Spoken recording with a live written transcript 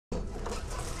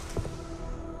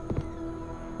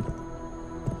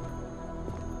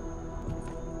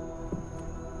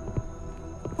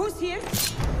here?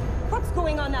 What's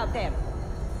going on out there?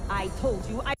 I told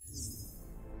you I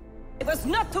was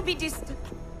not to be distant.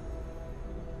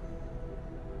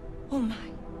 Oh my.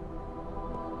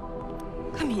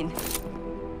 Come in.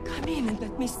 Come in and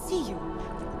let me see you.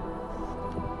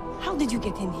 How did you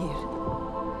get in here?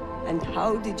 And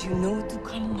how did you know to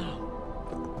come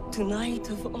now? Tonight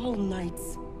of all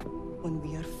nights, when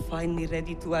we are finally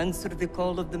ready to answer the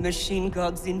call of the Machine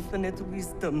God's infinite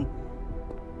wisdom.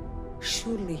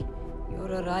 Surely, your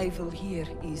arrival here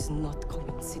is not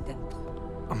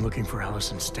coincidental. I'm looking for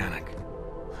Allison Stanek.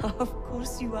 Of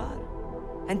course you are.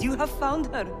 And you have found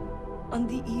her on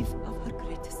the eve of her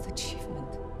greatest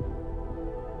achievement.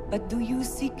 But do you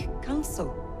seek counsel?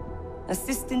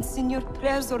 Assistance in your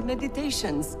prayers or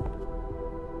meditations?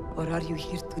 Or are you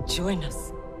here to join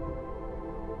us?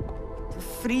 To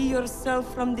free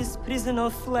yourself from this prison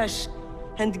of flesh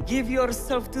and give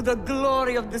yourself to the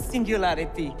glory of the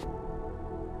singularity.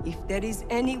 If there is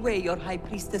any way your High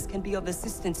Priestess can be of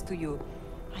assistance to you,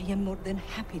 I am more than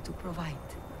happy to provide.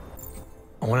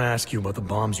 I want to ask you about the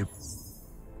bombs you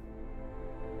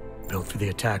built for the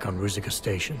attack on Ruzicka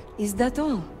Station. Is that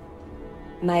all?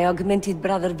 My augmented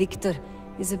brother Victor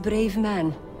is a brave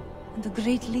man and a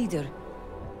great leader.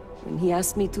 When he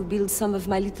asked me to build some of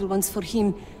my little ones for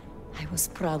him, I was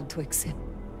proud to accept.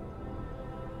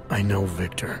 I know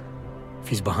Victor. If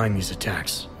he's behind these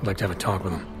attacks, I'd like to have a talk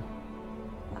with him.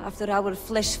 After our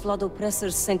flesh-flood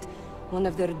oppressors sent one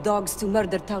of their dogs to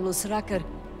murder Talos Racker,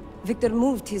 Victor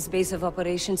moved his base of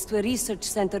operations to a research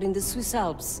center in the Swiss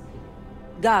Alps.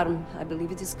 Garm, I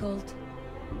believe it is called.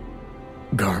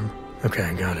 Garm? Okay,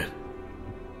 I got it.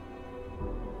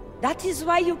 That is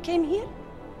why you came here?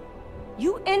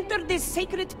 You entered this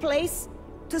sacred place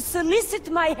to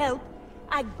solicit my help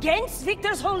against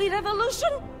Victor's holy revolution?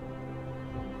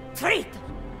 Traitor!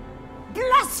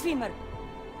 Blasphemer!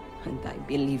 And I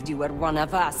believed you were one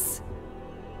of us.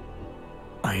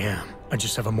 I am. I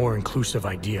just have a more inclusive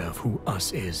idea of who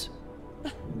us is.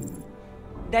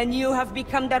 Then you have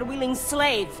become their willing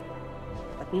slave.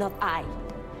 But not I.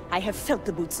 I have felt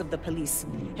the boots of the police,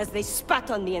 as they spat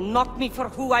on me and mocked me for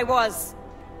who I was.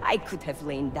 I could have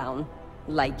lain down,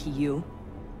 like you.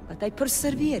 But I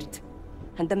persevered,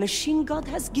 and the Machine God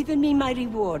has given me my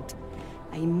reward.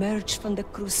 I emerged from the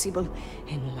crucible,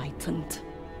 enlightened.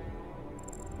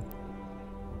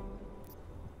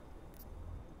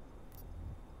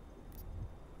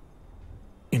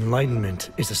 Enlightenment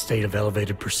is a state of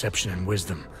elevated perception and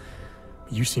wisdom.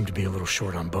 You seem to be a little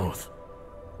short on both.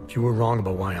 If you were wrong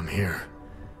about why I'm here,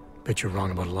 bet you're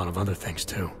wrong about a lot of other things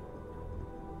too.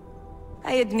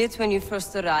 I admit when you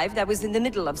first arrived, I was in the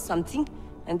middle of something,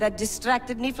 and that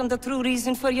distracted me from the true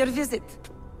reason for your visit.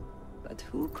 But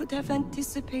who could have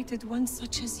anticipated one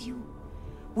such as you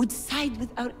would side with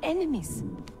our enemies?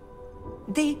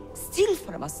 They steal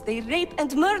from us, they rape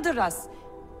and murder us.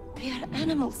 They are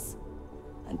animals,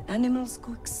 and animals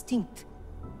go extinct,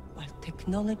 while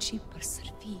technology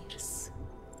perseveres.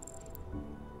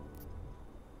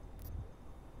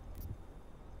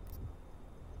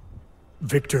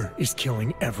 Victor is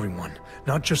killing everyone.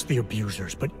 Not just the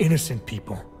abusers, but innocent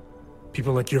people.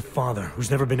 People like your father, who's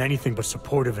never been anything but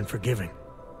supportive and forgiving.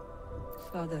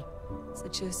 Father,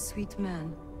 such a sweet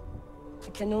man. I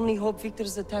can only hope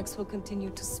Victor's attacks will continue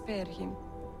to spare him.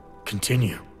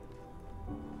 Continue?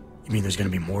 You mean there's gonna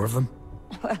be more of them?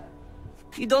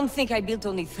 You don't think I built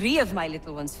only 3 of my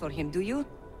little ones for him, do you?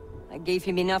 I gave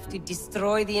him enough to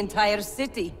destroy the entire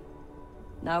city.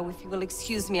 Now, if you will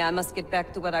excuse me, I must get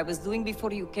back to what I was doing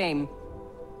before you came.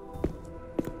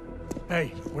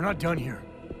 Hey, we're not done here.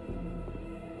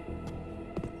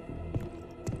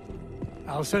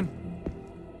 Allison?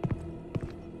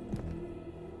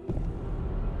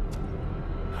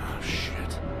 Oh,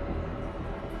 shit.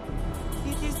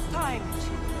 It is time,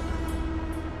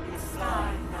 children. It's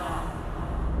time now.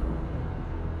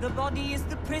 The body is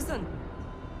the prison.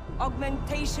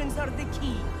 Augmentations are the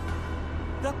key.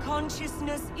 The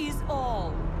consciousness is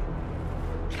all.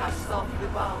 Cast off the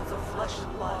bounds of flesh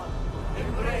and blood.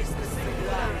 Embrace the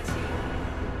singularity.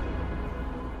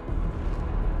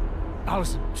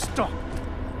 Allison, stop!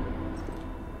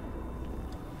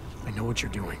 I know what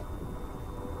you're doing.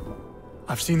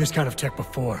 I've seen this kind of tech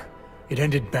before. It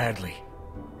ended badly.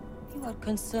 You are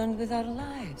concerned with our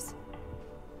lives.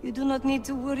 You do not need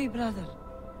to worry, brother.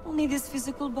 Only this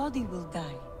physical body will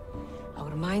die.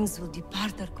 Our minds will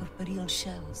depart our corporeal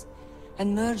shells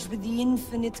and merge with the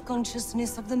infinite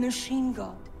consciousness of the Machine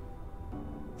God.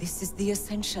 This is the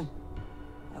Ascension.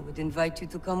 I would invite you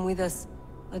to come with us,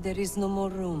 but there is no more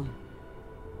room.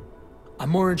 I'm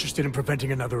more interested in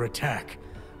preventing another attack.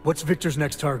 What's Victor's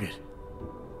next target?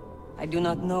 I do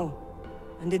not know.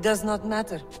 And it does not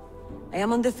matter. I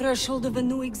am on the threshold of a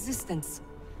new existence.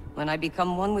 When I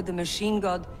become one with the machine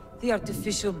god, the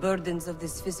artificial burdens of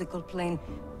this physical plane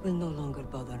will no longer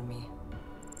bother me.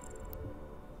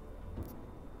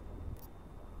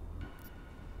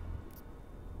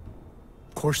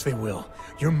 Of course they will.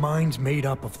 Your mind's made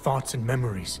up of thoughts and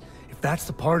memories. If that's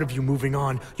the part of you moving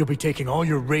on, you'll be taking all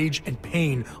your rage and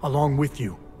pain along with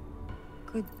you.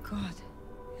 Good God.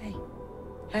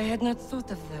 I had not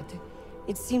thought of that.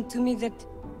 It seemed to me that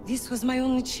this was my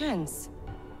only chance.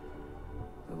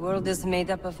 The world is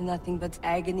made up of nothing but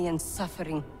agony and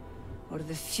suffering, or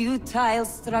the futile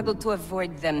struggle to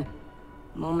avoid them.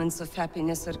 Moments of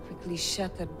happiness are quickly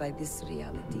shattered by this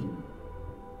reality.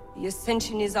 The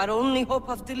Ascension is our only hope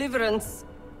of deliverance.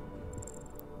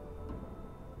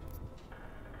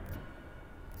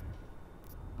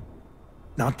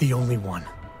 Not the only one.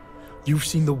 You've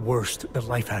seen the worst that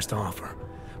life has to offer,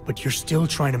 but you're still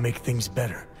trying to make things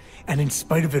better. And in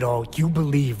spite of it all, you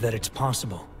believe that it's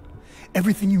possible.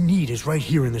 Everything you need is right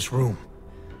here in this room.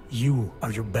 You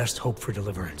are your best hope for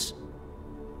deliverance.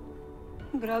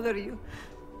 Brother,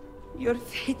 your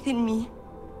faith in me,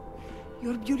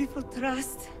 your beautiful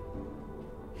trust.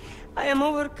 I am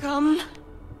overcome.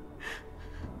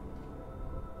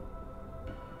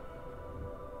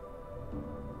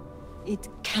 It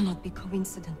cannot be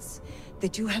coincidence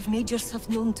that you have made yourself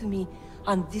known to me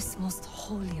on this most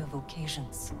holy of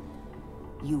occasions.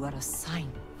 You are a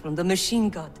sign from the machine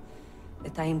god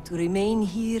that I am to remain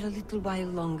here a little while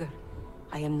longer.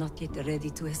 I am not yet ready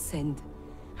to ascend.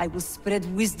 I will spread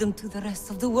wisdom to the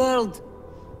rest of the world.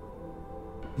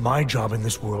 My job in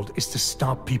this world is to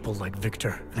stop people like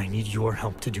Victor, and I need your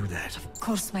help to do that. Of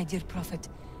course, my dear prophet.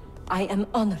 I am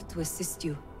honored to assist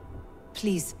you.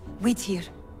 Please, wait here.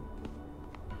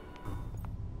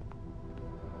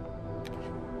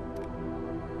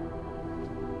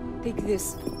 Take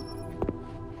this.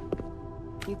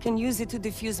 You can use it to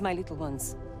defuse my little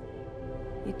ones.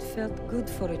 It felt good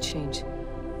for a change,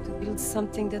 to build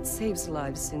something that saves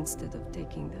lives instead of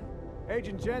taking them.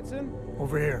 Agent Jensen?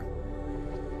 Over here.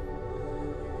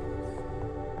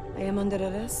 I am under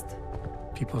arrest?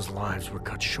 People's lives were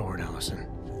cut short, Allison,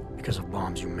 because of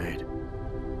bombs you made.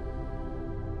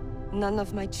 None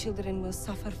of my children will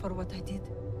suffer for what I did.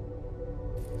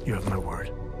 You have my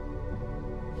word.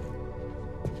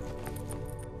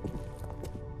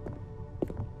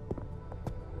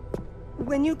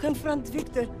 When you confront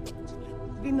Victor,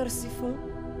 be merciful.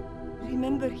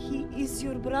 Remember, he is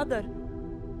your brother.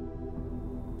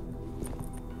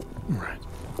 Right.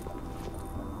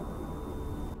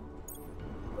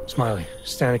 Smiley,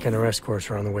 Stanek and her escorts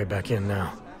are on the way back in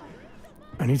now.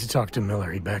 I need to talk to Miller.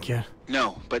 He back yet?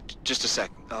 No, but just a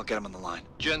sec. I'll get him on the line.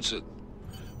 Jensen,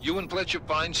 you and Fletcher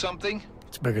find something?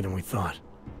 It's bigger than we thought.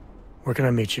 Where can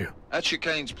I meet you? At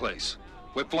Chicane's place.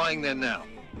 We're flying there now.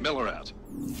 Miller out.